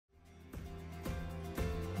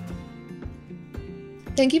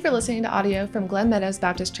Thank you for listening to audio from Glen Meadows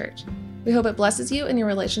Baptist Church. We hope it blesses you in your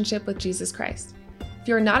relationship with Jesus Christ. If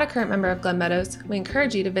you are not a current member of Glen Meadows, we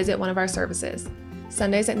encourage you to visit one of our services,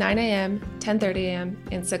 Sundays at 9 a.m., 10:30 a.m.,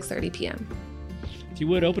 and 6:30 p.m. If you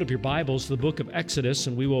would, open up your Bibles to the book of Exodus,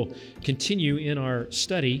 and we will continue in our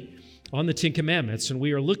study on the Ten Commandments. And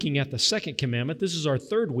we are looking at the second commandment. This is our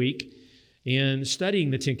third week in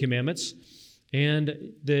studying the Ten Commandments.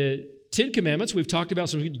 And the Ten Commandments, we've talked about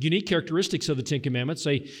some unique characteristics of the Ten Commandments.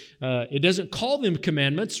 It doesn't call them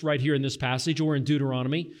commandments right here in this passage or in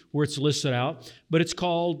Deuteronomy where it's listed out, but it's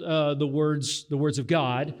called the words of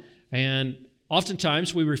God. And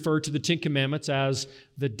oftentimes we refer to the Ten Commandments as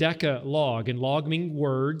the Decalogue, and log means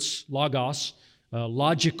words, logos.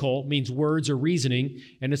 Logical means words or reasoning,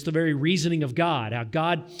 and it's the very reasoning of God. How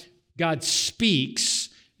God speaks,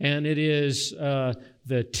 and it is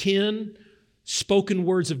the 10 spoken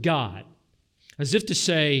words of God, as if to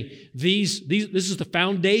say, this is the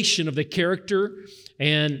foundation of the character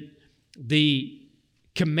and the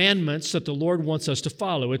commandments that the Lord wants us to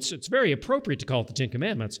follow. It's very appropriate to call it the Ten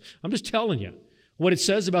Commandments. I'm just telling you what it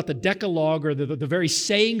says about the Decalogue, or the very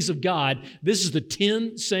sayings of God. This is the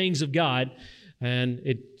 10 sayings of God, and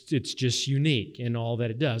it's just unique in all that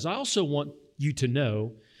it does. I also want you to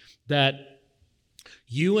know that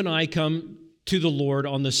you and I come to the Lord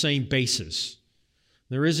on the same basis.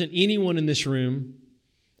 There isn't anyone in this room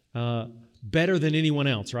better than anyone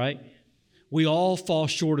else, right? We all fall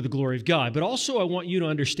short of the glory of God. But also I want you to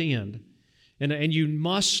understand, and you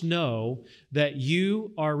must know, that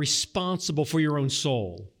you are responsible for your own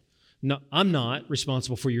soul. No, I'm not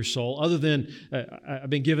responsible for your soul, other than I've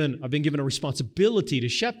been given a responsibility to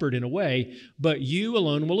shepherd in a way, but you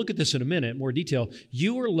alone, we'll look at this in a minute in more detail,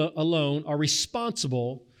 you alone are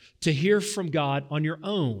responsible to hear from God on your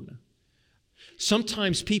own.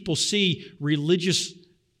 Sometimes people see religious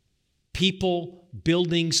people,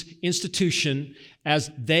 buildings, institution as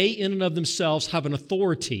they in and of themselves have an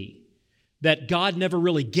authority that God never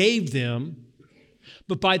really gave them,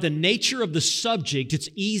 but by the nature of the subject, it's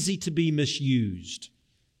easy to be misused.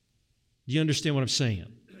 Do you understand what I'm saying?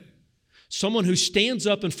 Someone who stands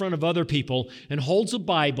up in front of other people and holds a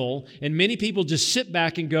Bible, and many people just sit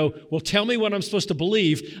back and go, well, tell me what I'm supposed to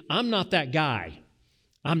believe. I'm not that guy.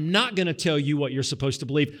 I'm not going to tell you what you're supposed to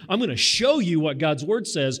believe. I'm going to show you what God's Word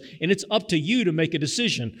says, and it's up to you to make a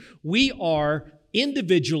decision. We are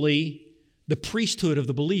individually the priesthood of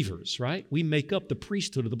the believers, right? We make up the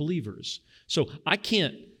priesthood of the believers. So I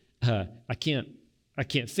can't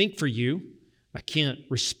think for you. I can't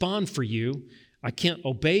respond for you. I can't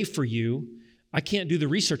obey for you. I can't do the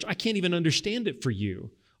research. I can't even understand it for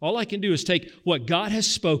you. All I can do is take what God has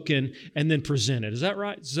spoken and then present it. Is that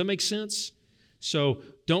right? Does that make sense? So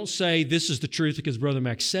don't say this is the truth because Brother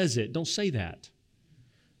Max says it. Don't say that.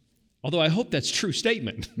 Although I hope that's a true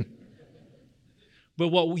statement. But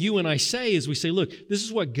what you and I say is we say, look, this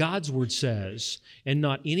is what God's Word says, and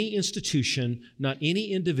not any institution, not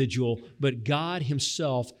any individual, but God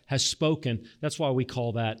Himself has spoken. That's why we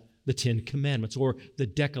call that the Ten Commandments, or the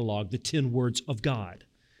Decalogue, the 10 words of God.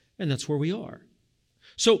 And that's where we are.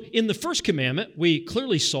 So in the first commandment, we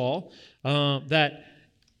clearly saw that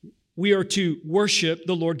we are to worship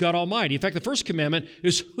the Lord God Almighty. In fact, the first commandment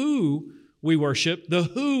is who we worship, the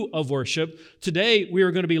who of worship. Today, we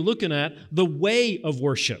are going to be looking at the way of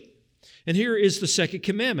worship. And here is the second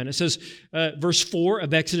commandment. It says, verse 4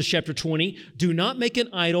 of Exodus chapter 20, do not make an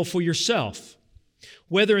idol for yourself,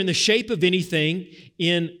 whether in the shape of anything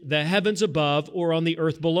in the heavens above or on the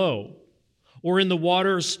earth below, or in the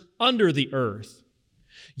waters under the earth.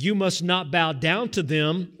 You must not bow down to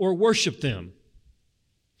them or worship them.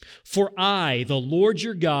 For I, the Lord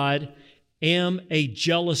your God, am a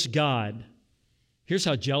jealous God. Here's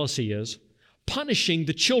how jealous He is. Punishing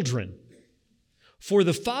the children for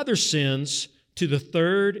the father's sins to the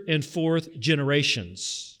third and fourth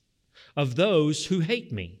generations of those who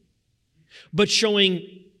hate me, but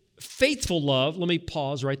showing faithful love. Let me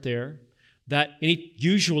pause right there.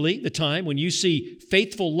 Usually the time when you see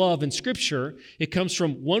faithful love in Scripture, it comes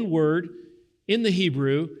from one word in the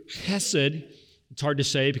Hebrew, chesed. It's hard to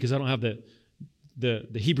say because I don't have the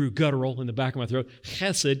Hebrew guttural in the back of my throat.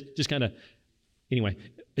 Chesed, just kind of, anyway,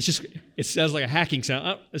 it sounds like a hacking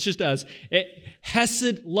sound. It just does.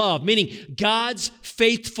 Hesed love, meaning God's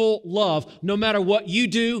faithful love. No matter what you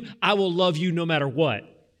do, I will love you no matter what.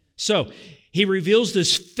 So He reveals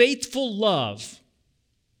this faithful love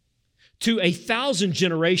to 1,000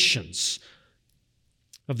 generations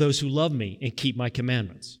of those who love me and keep my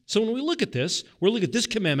commandments. So when we look at this, we'll look at this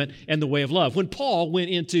commandment and the way of love. When Paul went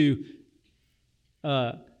into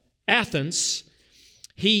Athens,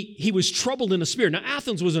 he was troubled in the spirit. Now,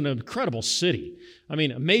 Athens was an incredible city. I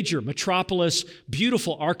mean, a major metropolis,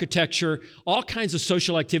 beautiful architecture, all kinds of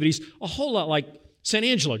social activities, a whole lot like San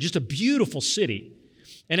Angelo, just a beautiful city.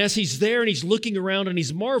 And as he's there and he's looking around and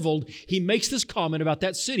he's marveled, he makes this comment about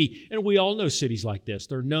that city. And we all know cities like this.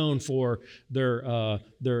 They're known for their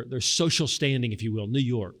social standing, if you will. New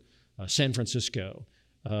York, San Francisco,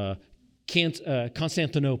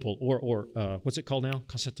 Constantinople, or what's it called now?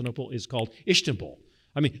 Constantinople is called Istanbul.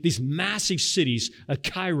 I mean, these massive cities,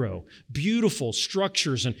 Cairo, beautiful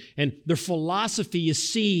structures, and their philosophy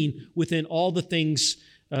is seen within all the things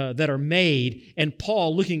that are made. And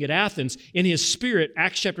Paul, looking at Athens, in his spirit,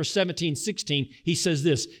 Acts chapter 17, 16, he says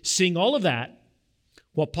this, seeing all of that,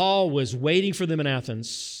 while Paul was waiting for them in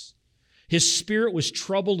Athens, his spirit was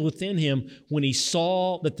troubled within him when he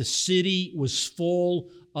saw that the city was full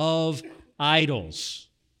of idols.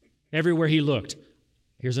 Everywhere he looked,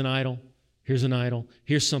 here's an idol. Here's an idol.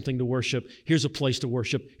 Here's something to worship. Here's a place to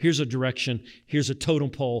worship. Here's a direction. Here's a totem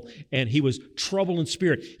pole. And he was troubled in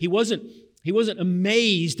spirit. He wasn't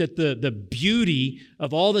amazed at the beauty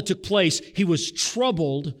of all that took place. He was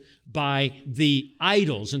troubled by the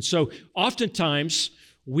idols. And so oftentimes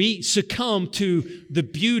we succumb to the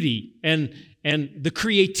beauty and the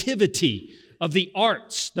creativity of the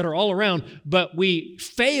arts that are all around, but we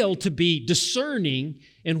fail to be discerning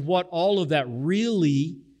in what all of that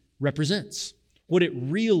really represents, what it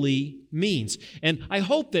really means. And I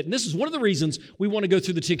hope that, and this is one of the reasons we want to go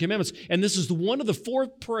through the Ten Commandments, and this is one of the 4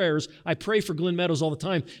 prayers I pray for Glen Meadows all the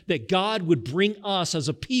time, that God would bring us as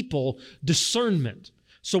a people discernment,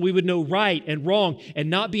 so we would know right and wrong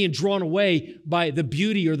and not being drawn away by the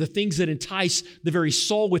beauty or the things that entice the very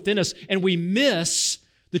soul within us, and we miss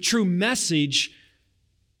the true message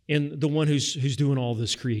in the one who's doing all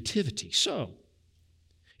this creativity. So,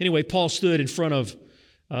 anyway, Paul stood in front of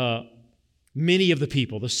many of the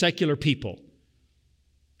people, the secular people.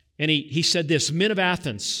 And he said this, men of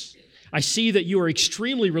Athens, I see that you are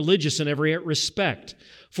extremely religious in every respect.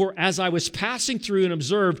 For as I was passing through and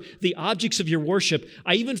observed the objects of your worship,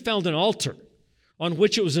 I even found an altar on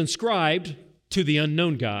which it was inscribed to the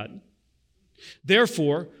unknown God.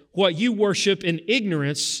 Therefore, what you worship in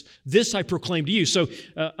ignorance, this I proclaim to you. So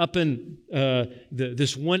up in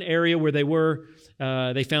this one area where they were,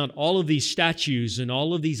 they found all of these statues and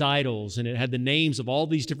all of these idols, and it had the names of all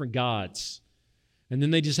these different gods. And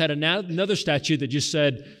then they just had another statue that just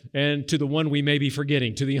said, and to the one we may be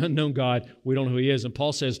forgetting, to the unknown God, we don't know who he is. And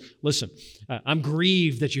Paul says, listen, I'm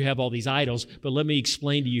grieved that you have all these idols, but let me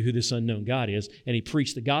explain to you who this unknown God is. And he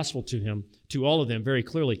preached the gospel to all of them very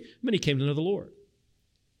clearly. Many came to know the Lord.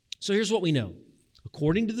 So here's what we know.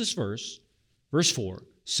 According to this verse 4,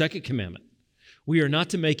 second commandment, we are not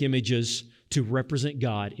to make images to represent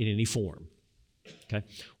God in any form. Okay?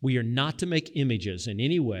 We are not to make images in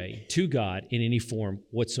any way to God in any form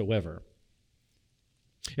whatsoever.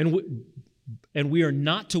 And we are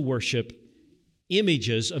not to worship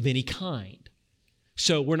images of any kind.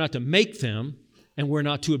 So we're not to make them, and we're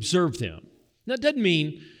not to observe them. Now, that doesn't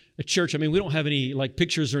mean a church, we don't have any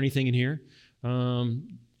pictures or anything in here.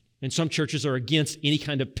 And some churches are against any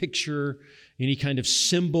kind of picture, any kind of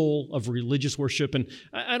symbol of religious worship. And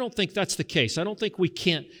I don't think that's the case. I don't think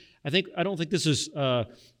this is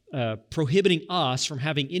prohibiting us from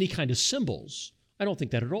having any kind of symbols. I don't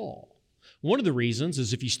think that at all. One of the reasons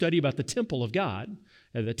is if you study about the temple of God,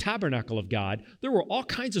 the tabernacle of God, there were all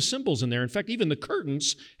kinds of symbols in there. In fact, even the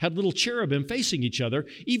curtains had little cherubim facing each other.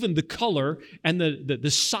 Even the color and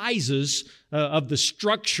the sizes of the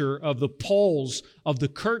structure of the poles of the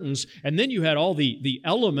curtains. And then you had all the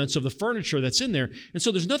elements of the furniture that's in there. And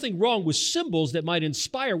so there's nothing wrong with symbols that might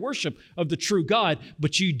inspire worship of the true God,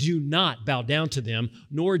 but you do not bow down to them,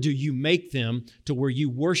 nor do you make them to where you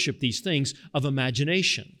worship these things of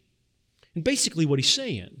imagination. And basically what he's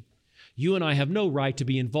saying, you and I have no right to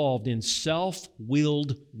be involved in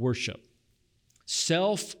self-willed worship.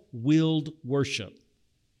 Self-willed worship.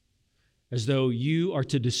 As though you are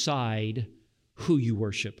to decide who you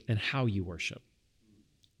worship and how you worship.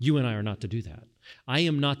 You and I are not to do that. I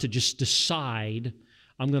am not to just decide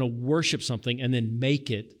I'm going to worship something and then make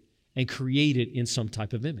it and create it in some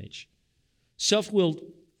type of image. Self-willed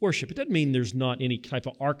worship, it doesn't mean there's not any type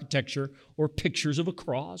of architecture or pictures of a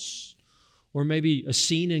cross, or maybe a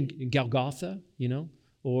scene in Golgotha,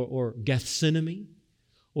 or Gethsemane,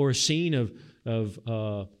 or a scene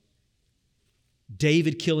of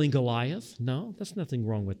David killing Goliath. No, there's nothing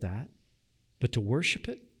wrong with that. But to worship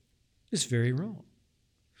it is very wrong.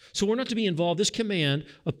 So we're not to be involved. This command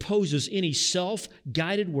opposes any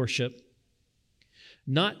self-guided worship,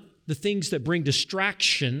 not the things that bring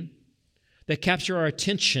distraction, that capture our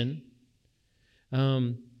attention,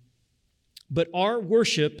 But our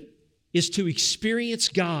worship is to experience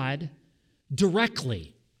God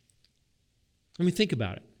directly. I mean, think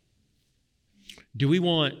about it. Do we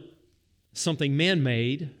want something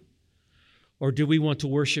man-made, or do we want to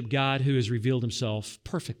worship God who has revealed himself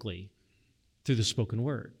perfectly through the spoken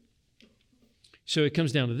word? So it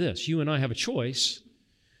comes down to this. You and I have a choice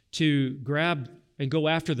to grab and go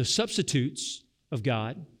after the substitutes of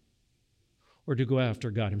God, or to go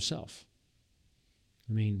after God himself.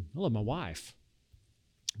 I mean, I love my wife,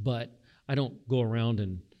 but I don't go around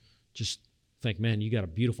and just think, man, you got a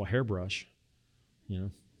beautiful hairbrush. You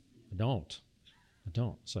know, I don't.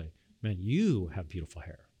 Say, man, you have beautiful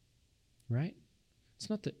hair, right? It's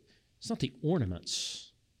not the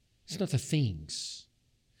ornaments. It's not the things.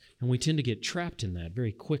 And we tend to get trapped in that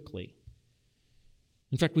very quickly.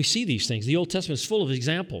 In fact, we see these things. The Old Testament is full of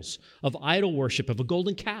examples of idol worship, of a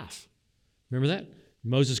golden calf. Remember that?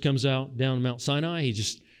 Moses comes out down Mount Sinai. He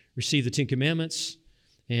just received the Ten Commandments.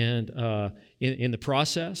 And in the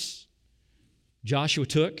process, Joshua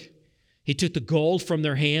took the gold from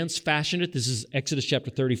their hands, fashioned it. This is Exodus chapter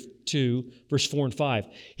 32, verse 4 and 5.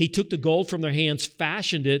 He took the gold from their hands,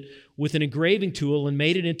 fashioned it with an engraving tool, and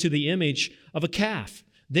made it into the image of a calf.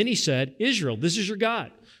 Then he said, Israel, this is your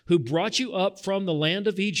God, who brought you up from the land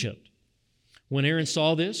of Egypt. When Aaron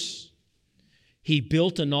saw this, he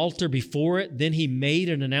built an altar before it. Then he made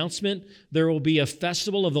an announcement. There will be a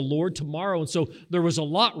festival of the Lord tomorrow. And so there was a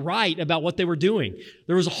lot right about what they were doing.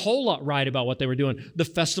 There was a whole lot right about what they were doing. The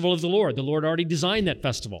festival of the Lord. The Lord already designed that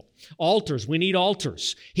festival. Altars. We need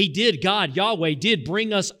altars. God, Yahweh, did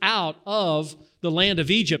bring us out of the land of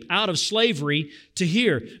Egypt, out of slavery to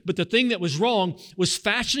here. But the thing that was wrong was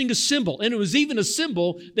fashioning a symbol. And it was even a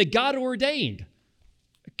symbol that God ordained.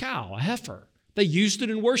 A cow, a heifer. They used it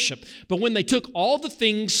in worship. But when they took all the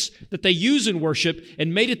things that they use in worship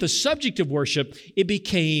and made it the subject of worship, it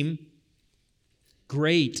became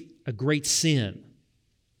a great sin.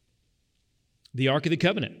 The Ark of the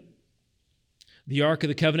Covenant. The Ark of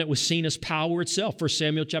the Covenant was seen as power itself. 1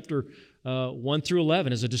 Samuel chapter 1 through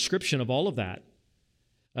 11 is a description of all of that.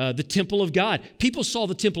 The temple of God. People saw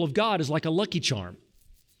the temple of God as like a lucky charm,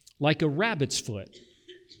 like a rabbit's foot.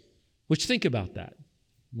 Which, think about that.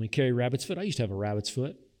 When we carry rabbit's foot, I used to have a rabbit's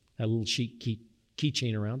foot, had a little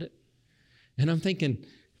keychain around it. And I'm thinking,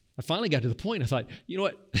 I finally got to the point, I thought, you know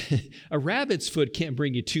what? A rabbit's foot can't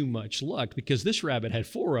bring you too much luck because this rabbit had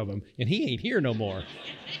 4 of them and he ain't here no more.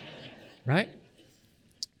 Right?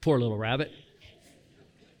 Poor little rabbit.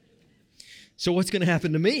 So what's going to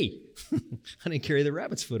happen to me? I didn't carry the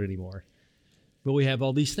rabbit's foot anymore. But we have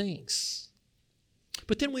all these things.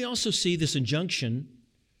 But then we also see this injunction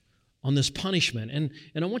on this punishment. And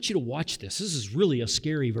I want you to watch this. This is really a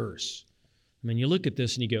scary verse. I mean, you look at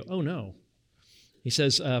this and you go, oh no. He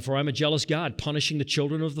says, for I'm a jealous God, punishing the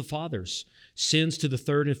children of the fathers, sins to the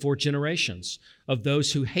 3rd and 4th generations of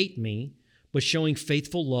those who hate me, but showing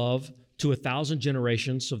faithful love to 1,000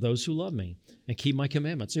 generations of those who love me and keep my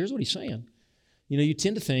commandments. Here's what he's saying. You know, you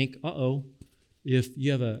tend to think, if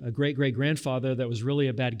you have a great-great-grandfather that was really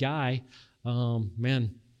a bad guy,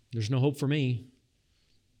 man, there's no hope for me.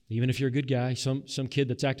 Even if you're a good guy, some kid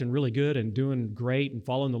that's acting really good and doing great and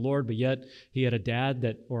following the Lord, but yet he had a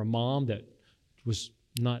dad or a mom that was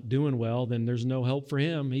not doing well, then there's no help for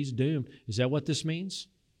him. He's doomed. Is that what this means?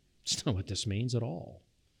 It's not what this means at all.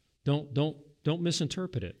 Don't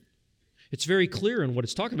misinterpret it. It's very clear in what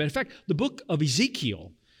it's talking about. In fact, the book of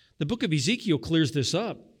Ezekiel clears this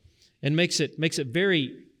up and makes it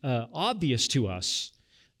very obvious to us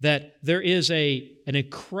that there is an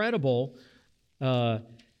incredible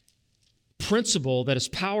principle that is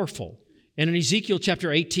powerful. And in Ezekiel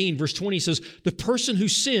chapter 18, verse 20, it says, the person who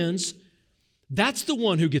sins, that's the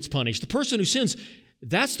one who gets punished. The person who sins,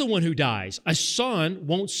 that's the one who dies. A son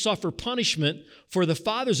won't suffer punishment for the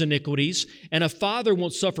father's iniquities, and a father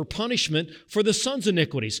won't suffer punishment for the son's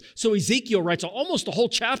iniquities. So Ezekiel writes almost the whole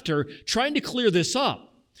chapter trying to clear this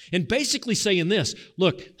up and basically saying this,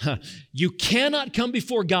 look, you cannot come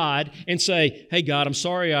before God and say, hey, God, I'm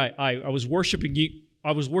sorry I was worshiping you.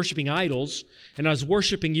 I was worshiping idols, and I was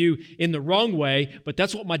worshiping you in the wrong way, but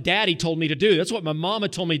that's what my daddy told me to do. That's what my mama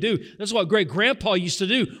told me to do. That's what great-grandpa used to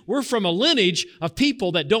do. We're from a lineage of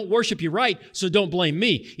people that don't worship you right, so don't blame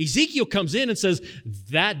me. Ezekiel comes in and says,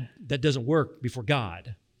 that doesn't work before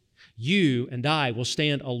God. You and I will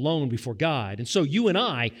stand alone before God. And so you and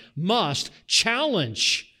I must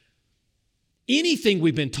challenge anything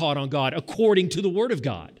we've been taught on God according to the Word of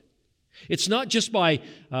God. It's not just by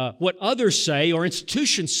what others say or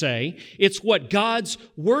institutions say. It's what God's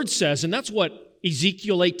Word says, and that's what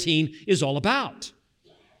Ezekiel 18 is all about.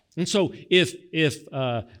 And so if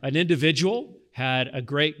an individual had a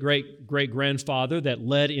great-great-great-grandfather that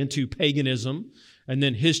led into paganism, and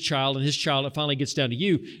then his child, and his child, it finally gets down to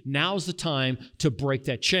you. Now's the time to break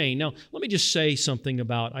that chain. Now, let me just say something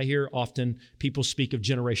about, I hear often people speak of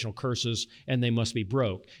generational curses, and they must be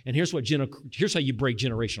broke. And here's how you break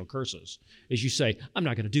generational curses, is you say, I'm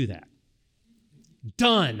not going to do that.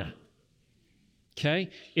 Done.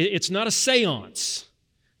 Okay? It's not a seance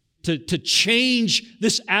to change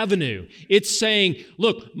this avenue. It's saying,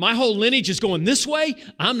 look, my whole lineage is going this way.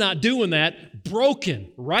 I'm not doing that.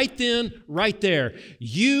 Broken. Right then, right there.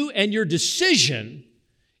 You and your decision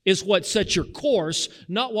is what sets your course,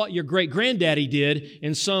 not what your great-granddaddy did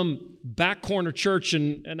in some back corner church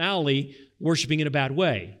in an alley worshiping in a bad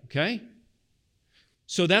way. Okay?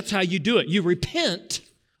 So that's how you do it. You repent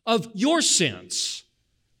of your sins,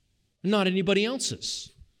 not anybody else's.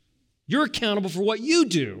 You're accountable for what you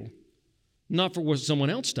do, not for what someone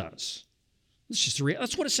else does.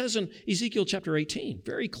 That's what it says in Ezekiel chapter 18,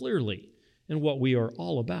 very clearly, in what we are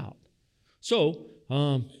all about. So,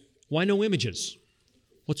 why no images?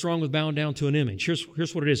 What's wrong with bowing down to an image?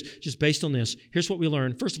 Here's what it is. Just based on this, here's what we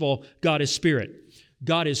learn. First of all, God is spirit.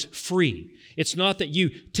 God is free. It's not that you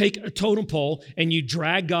take a totem pole and you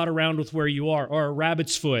drag God around with where you are, or a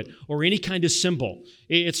rabbit's foot, or any kind of symbol.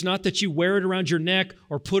 It's not that you wear it around your neck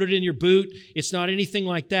or put it in your boot. It's not anything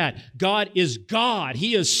like that. God is God.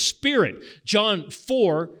 He is spirit. John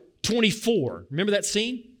 4:24. Remember that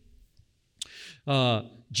scene?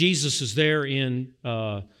 Jesus is there in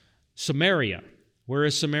Samaria. Where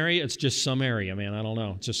is Samaria? It's just some area, man. I don't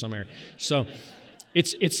know. It's just some area. So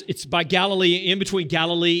it's by Galilee, in between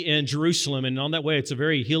Galilee and Jerusalem, and on that way, it's a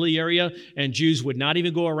very hilly area, and Jews would not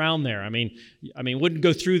even go around there. I mean, wouldn't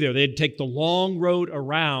go through there. They'd take the long road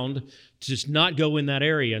around to just not go in that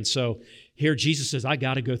area. And so here Jesus says, I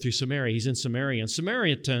got to go through Samaria. He's in Samaria. And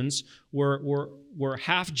Samaritans were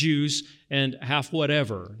half Jews and half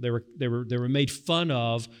whatever. They were made fun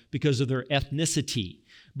of because of their ethnicity.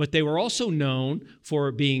 But they were also known for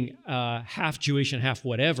being half Jewish and half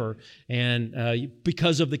whatever, and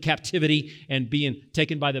because of the captivity and being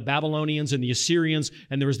taken by the Babylonians and the Assyrians,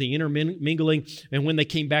 and there was the intermingling, and when they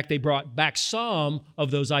came back, they brought back some of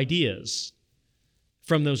those ideas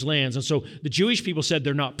from those lands. And so the Jewish people said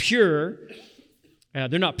they're not pure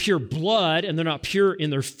blood, and they're not pure in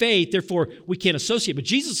their faith, therefore we can't associate. But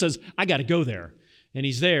Jesus says, I got to go there. And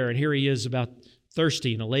he's there, and here he is about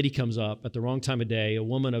thirsty, and a lady comes up at the wrong time of day, a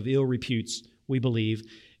woman of ill reputes, we believe,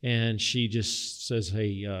 and she just says,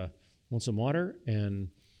 hey, want some water? And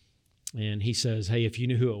he says, hey, if you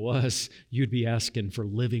knew who it was, you'd be asking for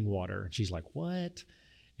living water. And she's like, what?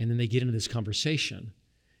 And then they get into this conversation,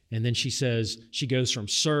 and then she says, she goes from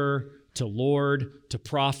sir to Lord to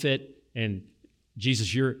prophet, and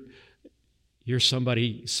Jesus, you're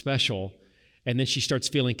somebody special. And then she starts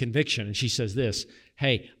feeling conviction, and she says this,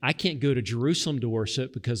 hey, I can't go to Jerusalem to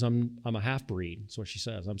worship because I'm a half-breed. That's what she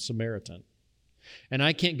says. I'm Samaritan. And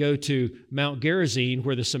I can't go to Mount Gerizim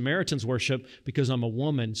where the Samaritans worship because I'm a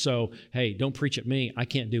woman. So, hey, don't preach at me. I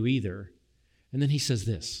can't do either. And then he says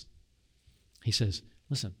this. He says,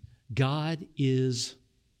 listen, God is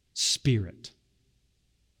spirit.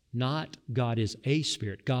 Not God is a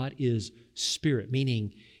spirit. God is spirit,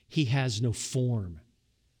 meaning he has no form.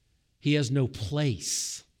 He has no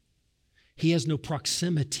place. He has no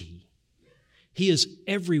proximity. He is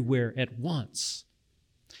everywhere at once.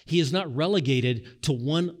 He is not relegated to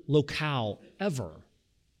one locale ever.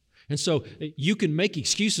 And so you can make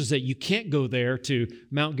excuses that you can't go there to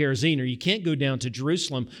Mount Gerizim or you can't go down to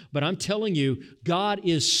Jerusalem, but I'm telling you, God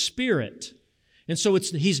is spirit. And so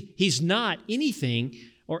he's not anything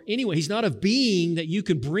or anyway, he's not a being that you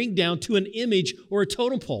can bring down to an image or a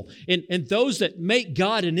totem pole. And those that make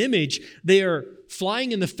God an image, they are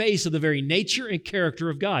flying in the face of the very nature and character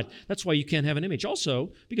of God. That's why you can't have an image.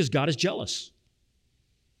 Also, because God is jealous.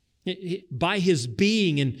 By his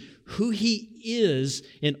being and who he is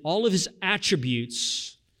and all of his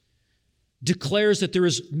attributes, declares that there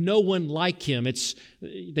is no one like him.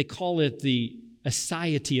 They call it the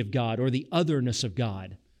aseity of God or the otherness of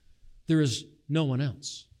God. There is no one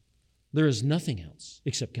else. There is nothing else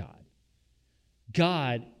except God.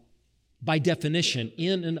 God, by definition,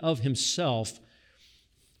 in and of himself,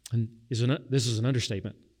 and this is an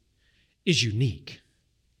understatement, is unique.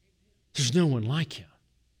 There's no one like him.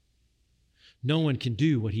 No one can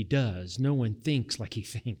do what he does. No one thinks like he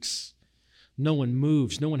thinks. No one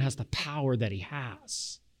moves. No one has the power that he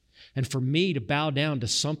has. And for me to bow down to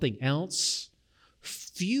something else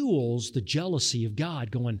fuels the jealousy of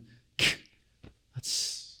God going,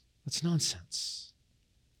 That's nonsense.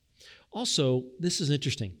 Also, this is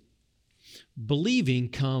interesting. Believing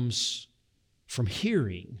comes from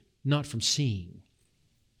hearing, not from seeing.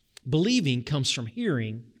 Believing comes from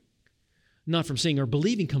hearing, not from seeing. Or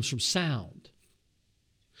believing comes from sound,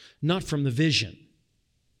 not from the vision.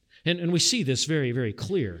 And we see this very, very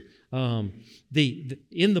clear. In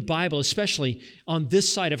the Bible, especially on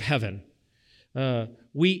this side of heaven,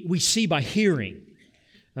 we see by hearing.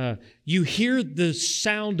 You hear the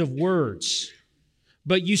sound of words,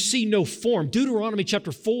 but you see no form. Deuteronomy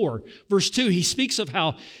chapter 4, verse 2, he speaks of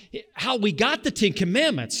how we got the Ten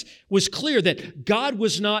Commandments was clear that God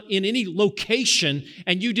was not in any location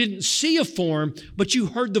and you didn't see a form, but you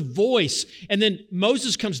heard the voice. And then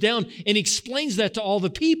Moses comes down and explains that to all the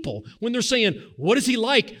people. When they're saying, what is he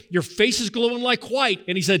like? Your face is glowing like white.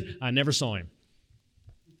 And he said, I never saw him.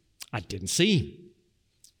 I didn't see him,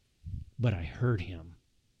 but I heard him.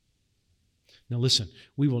 Now listen,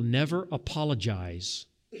 we will never apologize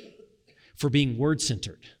for being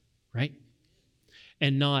word-centered, right?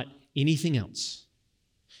 And not anything else.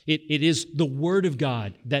 It is the Word of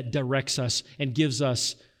God that directs us and gives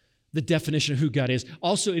us the definition of who God is.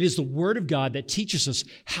 Also, it is the Word of God that teaches us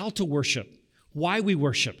how to worship, why we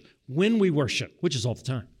worship, when we worship, which is all the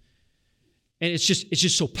time. And it's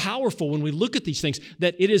just so powerful when we look at these things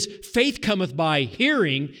that it is faith cometh by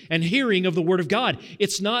hearing and hearing of the Word of God.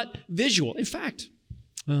 It's not visual. In fact,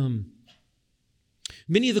 many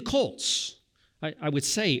of the cults, I would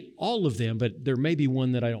say all of them, but there may be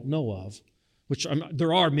one that I don't know of,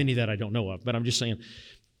 there are many that I don't know of, but I'm just saying,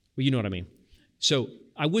 well, you know what I mean. So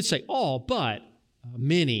I would say all, but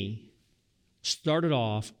many started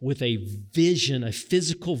off with a vision, a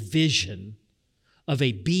physical vision of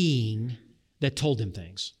a being that told them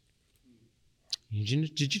things. Did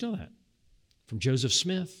you know that? From Joseph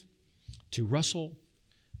Smith to Russell,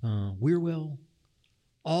 Wierwille,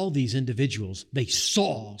 all these individuals, they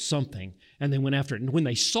saw something and they went after it. And when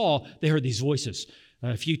they saw, they heard these voices.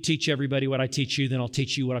 If you teach everybody what I teach you, then I'll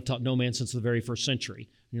teach you what I've taught no man since the very first century.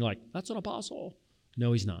 And you're like, that's an apostle.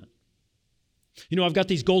 No, he's not. You know, I've got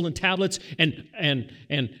these golden tablets and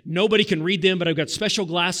nobody can read them, but I've got special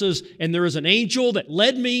glasses and there is an angel that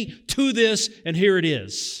led me to this and here it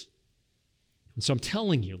is. And so I'm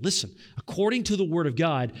telling you, listen, according to the Word of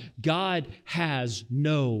God, God has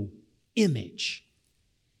no image.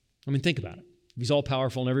 I mean, think about it. If He's all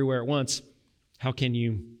powerful and everywhere at once, how can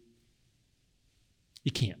you?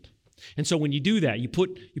 You can't. And so when you do that, you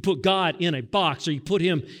put God in a box or you put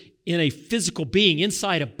Him in a physical being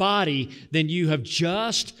inside a body, then you have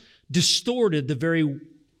just distorted the very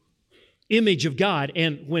image of God.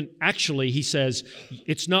 And when actually He says,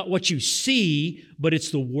 it's not what you see, but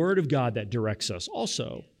it's the Word of God that directs us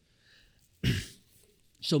also.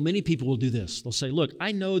 So many people will do this. They'll say, look,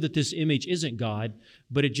 I know that this image isn't God,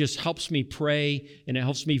 but it just helps me pray and it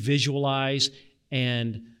helps me visualize.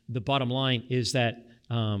 And the bottom line is that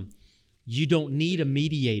you don't need a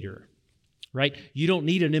mediator. Right? You don't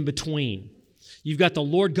need an in-between. You've got the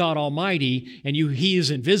Lord God Almighty, and He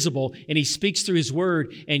is invisible, and He speaks through His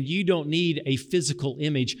Word, and you don't need a physical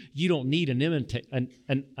image. You don't need a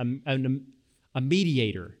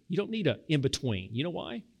mediator. You don't need an in-between. You know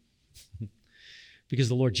why? Because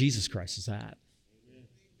the Lord Jesus Christ is that.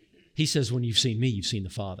 He says, when you've seen me, you've seen the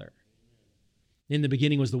Father. In the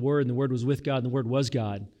beginning was the Word, and the Word was with God, and the Word was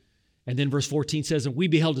God. And then verse 14 says, and we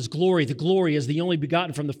beheld His glory. The glory is the only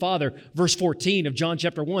begotten from the Father. Verse 14 of John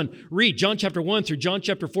chapter 1. Read John chapter 1 through John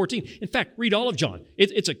chapter 14. In fact, read all of John.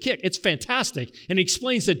 It's a kick. It's fantastic. And it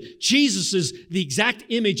explains that Jesus is the exact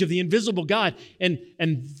image of the invisible God. And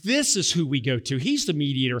this is who we go to. He's the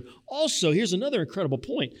mediator. Also, here's another incredible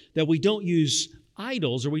point, that we don't use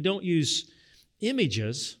idols or we don't use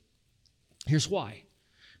images. Here's why.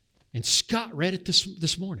 And Scott read it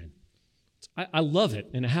this morning. I love it,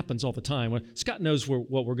 and it happens all the time. Scott knows what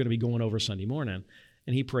we're going to be going over Sunday morning,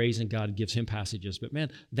 and he prays, and God gives him passages. But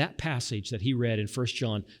man, that passage that he read in 1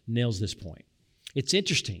 John nails this point. It's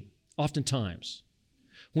interesting, oftentimes,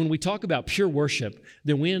 when we talk about pure worship,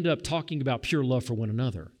 then we end up talking about pure love for one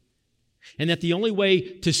another. And that the only way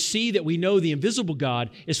to see that we know the invisible God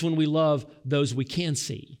is when we love those we can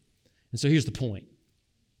see. And so here's the point.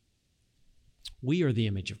 We are the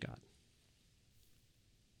image of God.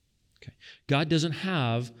 Okay. God doesn't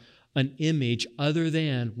have an image other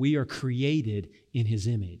than we are created in His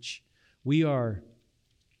image. We are,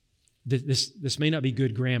 this may not be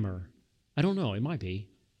good grammar. I don't know, it might be.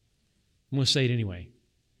 I'm going to say it anyway.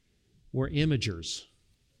 We're imagers.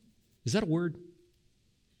 Is that a word?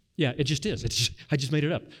 Yeah, it just is. I just made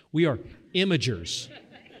it up. We are imagers.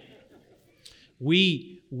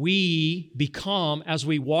 We become, as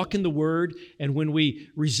we walk in the Word and when we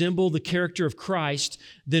resemble the character of Christ,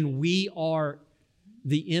 then we are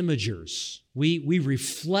the imagers. We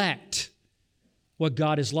reflect what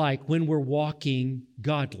God is like when we're walking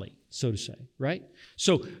godly, so to say, right?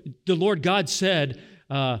 So the Lord God said,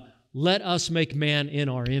 let us make man in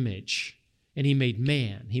our image. And He made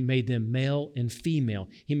man. He made them male and female.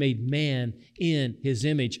 He made man in His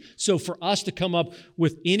image. So for us to come up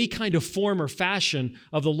with any kind of form or fashion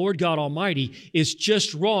of the Lord God Almighty is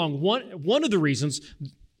just wrong. One of the reasons,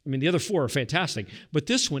 I mean, the other four are fantastic, but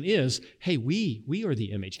this one is, hey, we are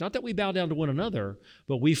the image. Not that we bow down to one another,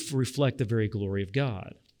 but we reflect the very glory of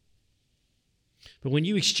God. But when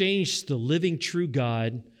you exchange the living, true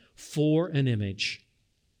God for an image,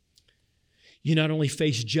 you not only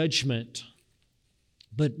face judgment,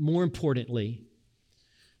 but more importantly,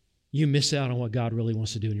 you miss out on what God really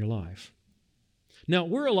wants to do in your life. Now,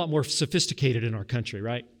 we're a lot more sophisticated in our country,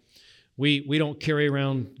 right? We don't carry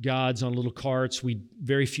around gods on little carts.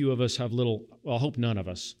 Very few of us have I hope none of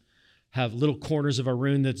us, have little corners of our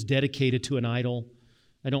room that's dedicated to an idol.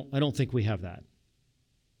 I don't think we have that.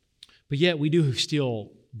 But yet we do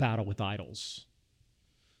still battle with idols.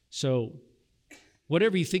 So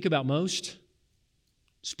whatever you think about most,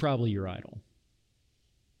 it's probably your idol.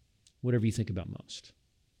 Whatever you think about most.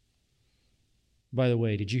 By the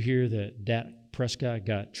way, did you hear that Dak Prescott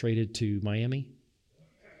got traded to Miami?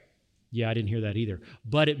 Yeah, I didn't hear that either.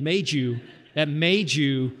 But that made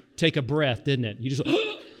you take a breath, didn't it? You just,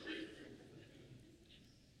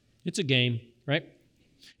 it's a game, right?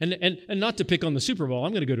 And not to pick on the Super Bowl,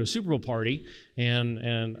 I'm going to go to a Super Bowl party,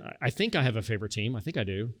 and I think I have a favorite team. I think I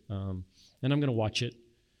do. And I'm going to watch it.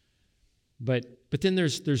 But then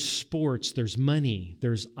there's sports, there's money,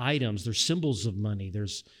 there's items, there's symbols of money,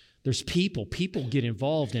 there's people. People get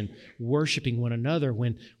involved in worshiping one another.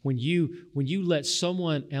 When you let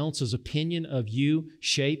someone else's opinion of you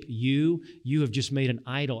shape you have just made an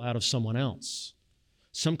idol out of someone else.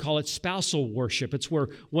 Some call it spousal worship. It's where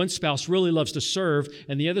one spouse really loves to serve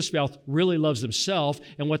and the other spouse really loves themselves,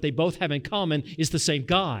 and what they both have in common is the same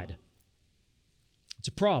God. It's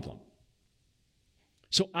a problem.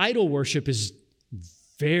 So idol worship is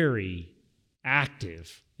very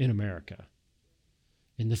active in America.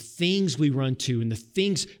 And the things we run to and the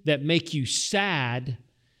things that make you sad,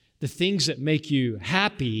 the things that make you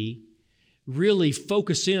happy, really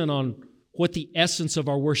focus in on what the essence of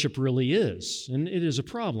our worship really is. And it is a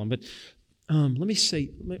problem. But let me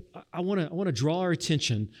say, I want to draw our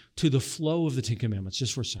attention to the flow of the Ten Commandments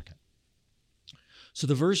just for a second. So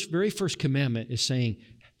the very first commandment is saying,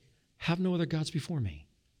 have no other gods before me,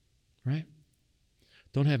 right?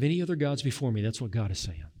 Don't have any other gods before me. That's what God is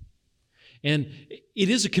saying. And it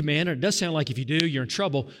is a command, and it does sound like if you do, you're in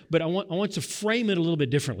trouble, but I want to frame it a little bit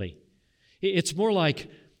differently. It's more like,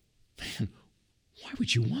 man, why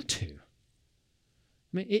would you want to?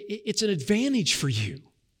 I mean, it's an advantage for you.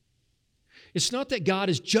 It's not that God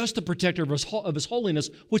is just a protector of His holiness,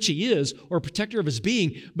 which He is, or a protector of His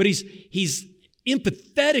being, but He's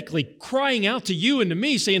empathetically crying out to you and to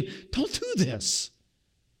me, saying, don't do this.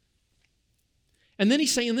 And then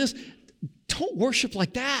He's saying this, don't worship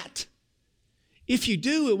like that. If you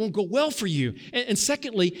do, it won't go well for you. And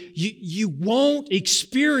secondly, you won't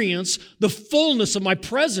experience the fullness of my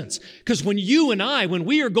presence. Because when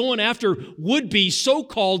we are going after would-be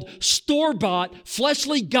so-called store-bought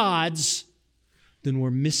fleshly gods, then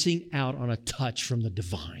we're missing out on a touch from the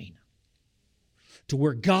divine. To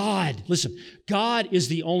where God is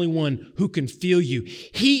the only one who can feel you.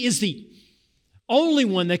 He is the only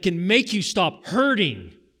one that can make you stop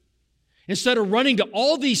hurting. Instead of running to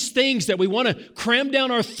all these things that we want to cram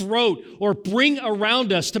down our throat or bring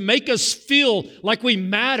around us to make us feel like we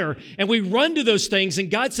matter, and we run to those things, and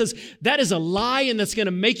God says, that is a lie, and that's going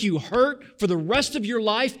to make you hurt for the rest of your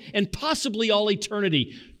life and possibly all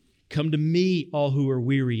eternity. Come to me, all who are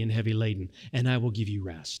weary and heavy laden, and I will give you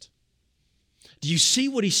rest. Do you see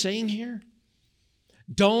what He's saying here?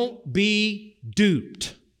 Don't be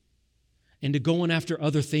duped into going after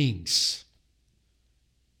other things.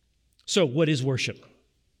 So what is worship?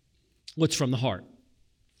 What's from the heart?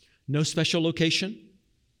 No special location,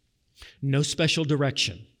 no special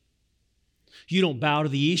direction. You don't bow to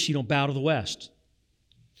the east, you don't bow to the west.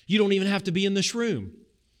 You don't even have to be in this room,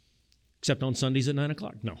 except on Sundays at 9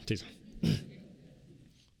 o'clock. No,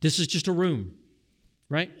 this is just a room,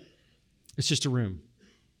 right? It's just a room.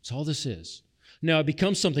 That's all this is. Now, it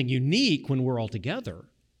becomes something unique when we're all together.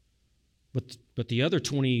 But the other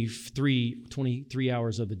 23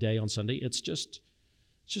 hours of the day on Sunday, it's just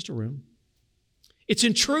a room. It's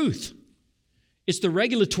in truth. It's the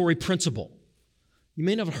regulatory principle. You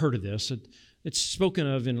may not have heard of this. It's spoken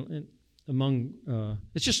of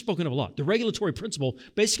it's just spoken of a lot. The regulatory principle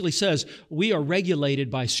basically says we are regulated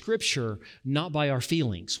by Scripture, not by our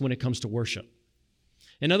feelings when it comes to worship.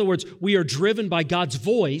 In other words, we are driven by God's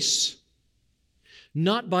voice,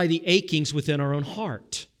 not by the achings within our own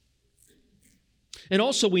heart. And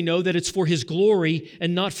also we know that it's for His glory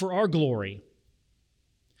and not for our glory.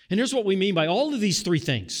 And here's what we mean by all of these three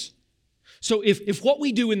things. So if what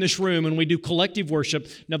we do in this room and we do collective worship,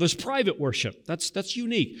 now there's private worship, that's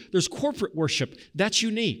unique. There's corporate worship, that's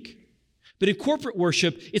unique. But in corporate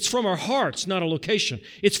worship, it's from our hearts, not a location.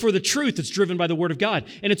 It's for the truth that's driven by the Word of God.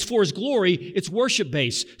 And it's for His glory, it's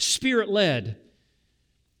worship-based, Spirit-led.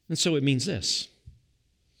 And so it means this.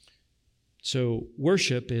 So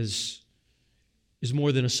worship is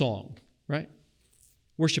more than a song, right?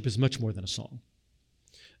 Worship is much more than a song.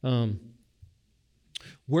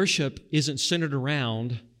 Worship isn't centered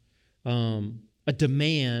around a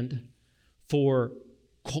demand for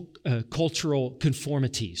cultural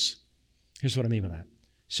conformities. Here's what I mean by that.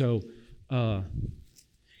 So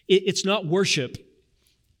it's not worship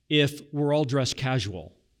if we're all dressed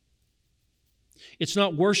casual. It's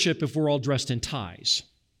not worship if we're all dressed in ties.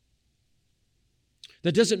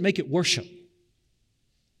 That doesn't make it worship.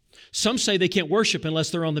 Some say they can't worship unless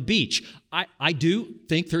they're on the beach. I do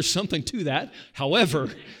think there's something to that. However,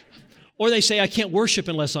 or they say I can't worship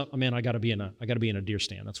unless I got to be in a deer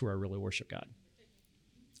stand. That's where I really worship God.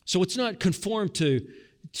 So it's not conformed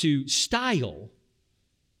to style.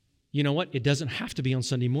 You know what? It doesn't have to be on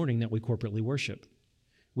Sunday morning that we corporately worship.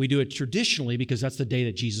 We do it traditionally because that's the day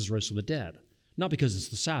that Jesus rose from the dead, not because it's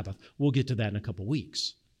the Sabbath. We'll get to that in a couple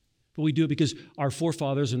weeks. But we do it because our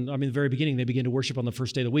forefathers, and the very beginning, they began to worship on the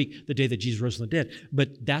first day of the week, the day that Jesus rose from the dead.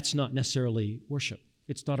 But that's not necessarily worship.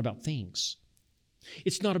 It's not about things.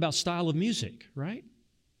 It's not about style of music, right?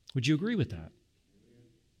 Would you agree with that?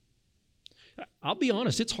 I'll be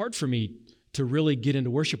honest, it's hard for me to really get into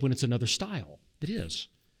worship when it's another style. It is.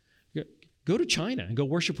 Go to China and go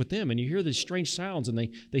worship with them, and you hear these strange sounds, and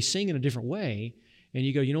they sing in a different way, and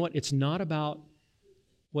you go, you know what? It's not about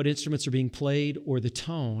what instruments are being played or the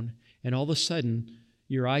tone, and all of a sudden,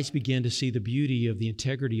 your eyes begin to see the beauty of the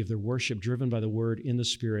integrity of their worship driven by the Word in the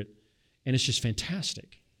Spirit, and it's just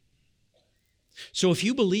fantastic. So if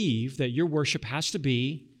you believe that your worship has to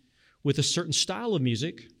be with a certain style of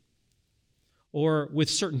music or with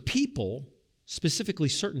certain people, specifically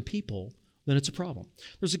certain people, then it's a problem.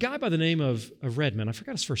 There's a guy by the name of Redman. I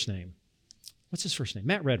forgot his first name. What's his first name?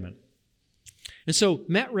 Matt Redman. And so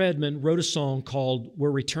Matt Redman wrote a song called We're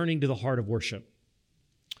Returning to the Heart of Worship.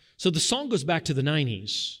 So the song goes back to the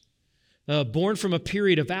 90s, born from a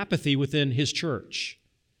period of apathy within his church.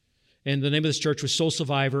 And the name of this church was Soul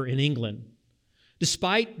Survivor in England.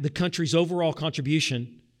 Despite the country's overall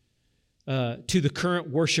contribution to the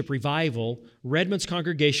current worship revival, Redman's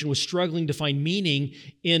congregation was struggling to find meaning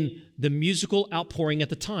in the musical outpouring at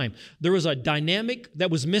the time. There was a dynamic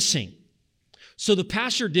that was missing. So the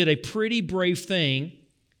pastor did a pretty brave thing.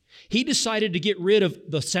 He decided to get rid of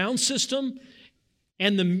the sound system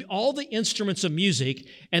and all the instruments of music,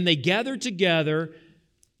 and they gathered together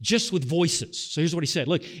just with voices. So here's what he said.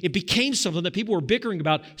 Look, it became something that people were bickering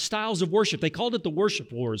about, styles of worship. They called it the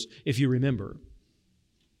worship wars, if you remember.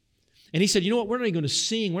 And he said, you know what? We're not even going to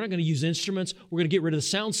sing. We're not going to use instruments. We're going to get rid of the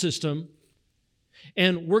sound system.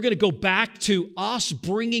 And we're going to go back to us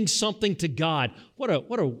bringing something to God. What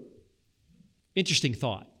a interesting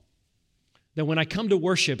thought. That when I come to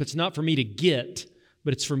worship, it's not for me to get,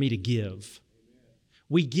 but it's for me to give.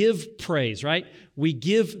 We give praise, right? We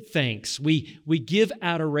give thanks. We give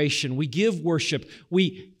adoration. We give worship.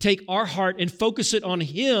 We take our heart and focus it on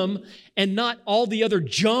Him and not all the other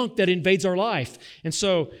junk that invades our life. And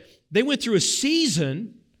so they went through a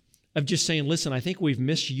season of just saying, listen, I think we've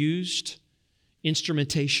misused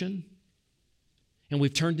instrumentation and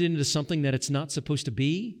we've turned it into something that it's not supposed to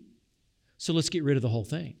be. So let's get rid of the whole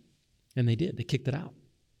thing. And they did. They kicked it out.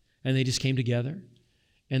 And they just came together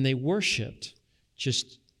and they worshiped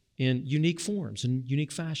just in unique forms and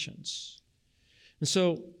unique fashions. And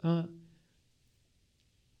so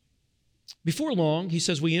before long, he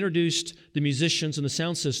says, we introduced the musicians and the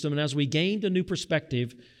sound system, and as we gained a new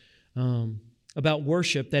perspective about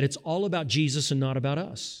worship, that it's all about Jesus and not about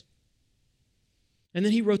us. And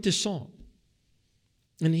then he wrote this song.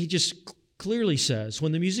 And he just clearly says,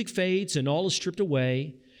 when the music fades and all is stripped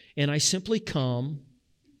away, and I simply come,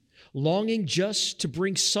 longing just to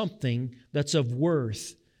bring something that's of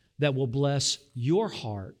worth that will bless your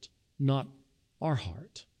heart, not our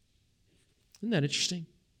heart. Isn't that interesting?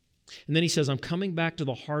 And then he says, I'm coming back to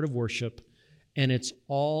the heart of worship, and it's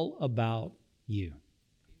all about you,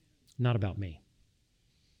 not about me,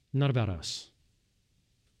 not about us.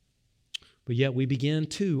 But yet we begin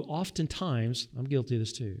to, oftentimes, I'm guilty of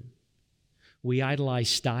this too, we idolize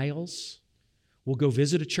styles. We'll go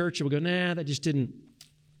visit a church and we'll go, nah, that just didn't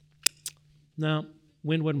No,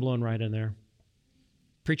 wind wasn't blowing right in there.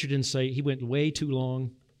 Preacher didn't say, he went way too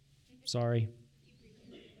long. Sorry.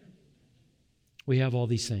 We have all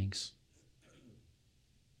these things.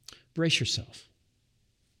 Brace yourself.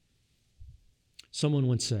 Someone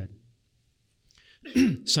once said,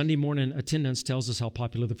 Sunday morning attendance tells us how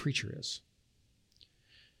popular the preacher is.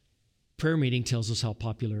 Prayer meeting tells us how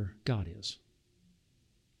popular God is.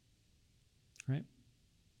 Right?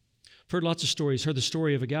 I've heard lots of stories. Heard the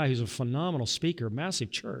story of a guy who's a phenomenal speaker,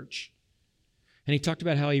 massive church. And he talked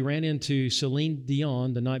about how he ran into Celine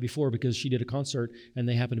Dion the night before because she did a concert and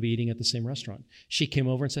they happened to be eating at the same restaurant. She came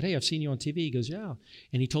over and said, hey, I've seen you on TV. He goes, yeah.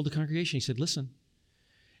 And he told the congregation, he said, listen.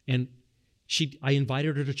 And I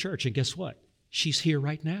invited her to church, and guess what? She's here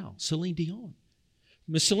right now, Celine Dion.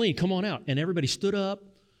 Miss Celine, come on out. And everybody stood up,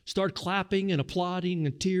 started clapping and applauding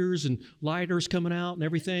and tears and lighters coming out and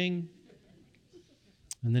everything.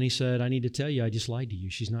 And then he said, I need to tell you, I just lied to you.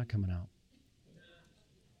 She's not coming out.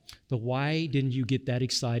 But why didn't you get that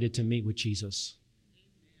excited to meet with Jesus?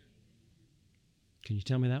 Can you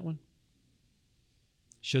tell me that one?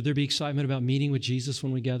 Should there be excitement about meeting with Jesus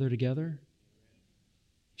when we gather together?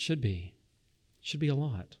 Should be. Should be a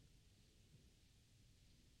lot.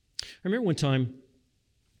 I remember one time,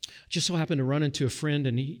 I just so happened to run into a friend,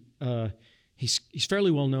 and he's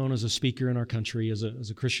fairly well known as a speaker in our country, as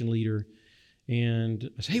a Christian leader. And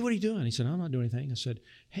I said, hey, what are you doing? He said, I'm not doing anything. I said,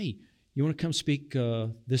 hey, you want to come speak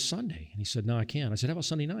this Sunday? And he said, no, I can't. I said, how about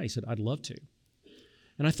Sunday night? He said, I'd love to.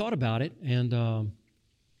 And I thought about it, and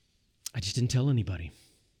I just didn't tell anybody.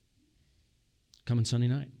 Coming Sunday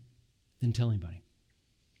night. Didn't tell anybody.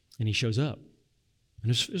 And he shows up.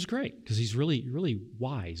 And it was great, because he's really, really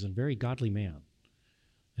wise and very godly man.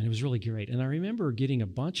 And it was really great. And I remember getting a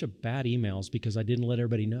bunch of bad emails because I didn't let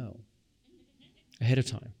everybody know ahead of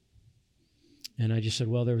time. And I just said,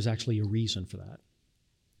 well, there was actually a reason for that.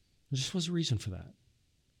 There just was a reason for that.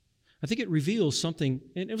 I think it reveals something,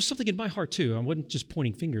 and it was something in my heart too. I wasn't just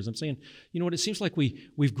pointing fingers. I'm saying, you know what, it seems like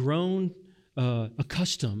we've grown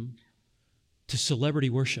accustomed to celebrity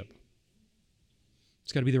worship.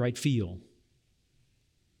 It's got to be the right feel.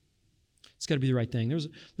 It's got to be the right thing. There's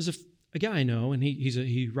a guy I know, and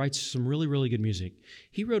he writes some really, really good music.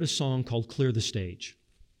 He wrote a song called Clear the Stage.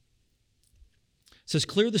 It says,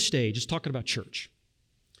 clear the stage. It's talking about church.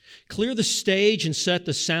 Clear the stage and set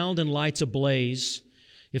the sound and lights ablaze,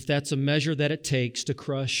 if that's a measure that it takes to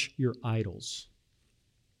crush your idols.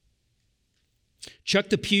 Chuck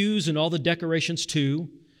the pews and all the decorations too,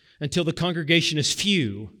 until the congregation is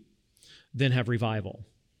few, then have revival.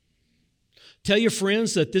 Tell your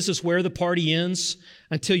friends that this is where the party ends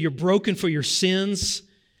until you're broken for your sins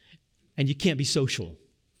and you can't be social.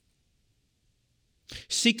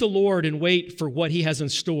 Seek the Lord and wait for what He has in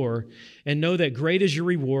store, and know that great is your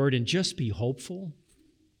reward, and just be hopeful.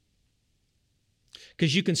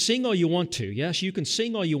 Because you can sing all you want to. Yes, you can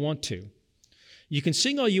sing all you want to. You can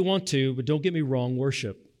sing all you want to, but don't get me wrong,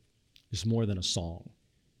 worship is more than a song.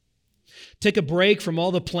 Take a break from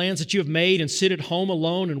all the plans that you have made and sit at home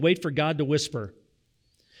alone and wait for God to whisper.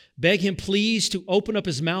 Beg Him, please, to open up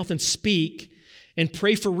His mouth and speak, and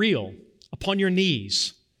pray for real upon your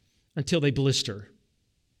knees until they blister.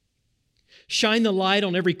 Shine the light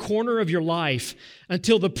on every corner of your life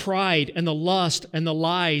until the pride and the lust and the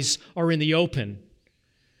lies are in the open.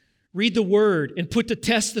 Read the Word and put to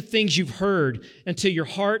test the things you've heard until your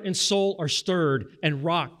heart and soul are stirred and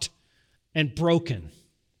rocked and broken.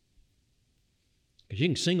 Because you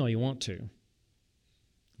can sing all you want to.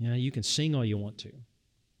 Yeah, you can sing all you want to.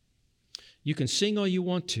 You can sing all you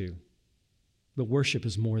want to, but worship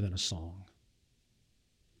is more than a song.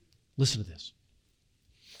 Listen to this.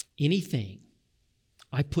 Anything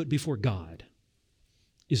I put before God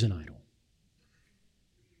is an idol.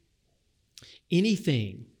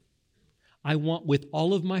 Anything I want with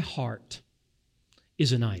all of my heart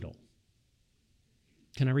is an idol.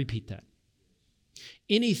 Can I repeat that?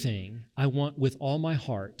 Anything I want with all my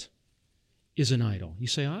heart is an idol. You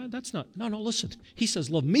say, that's not, no, listen. He says,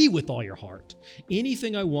 love me with all your heart.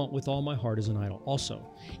 Anything I want with all my heart is an idol.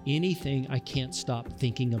 Also, anything I can't stop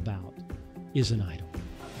thinking about is an idol.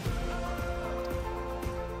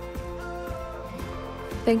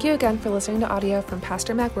 Thank you again for listening to audio from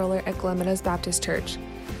Pastor Mac Roller at Glen Meadows Baptist Church.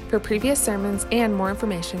 For previous sermons and more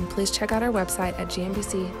information, please check out our website at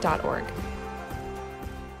gmbc.org.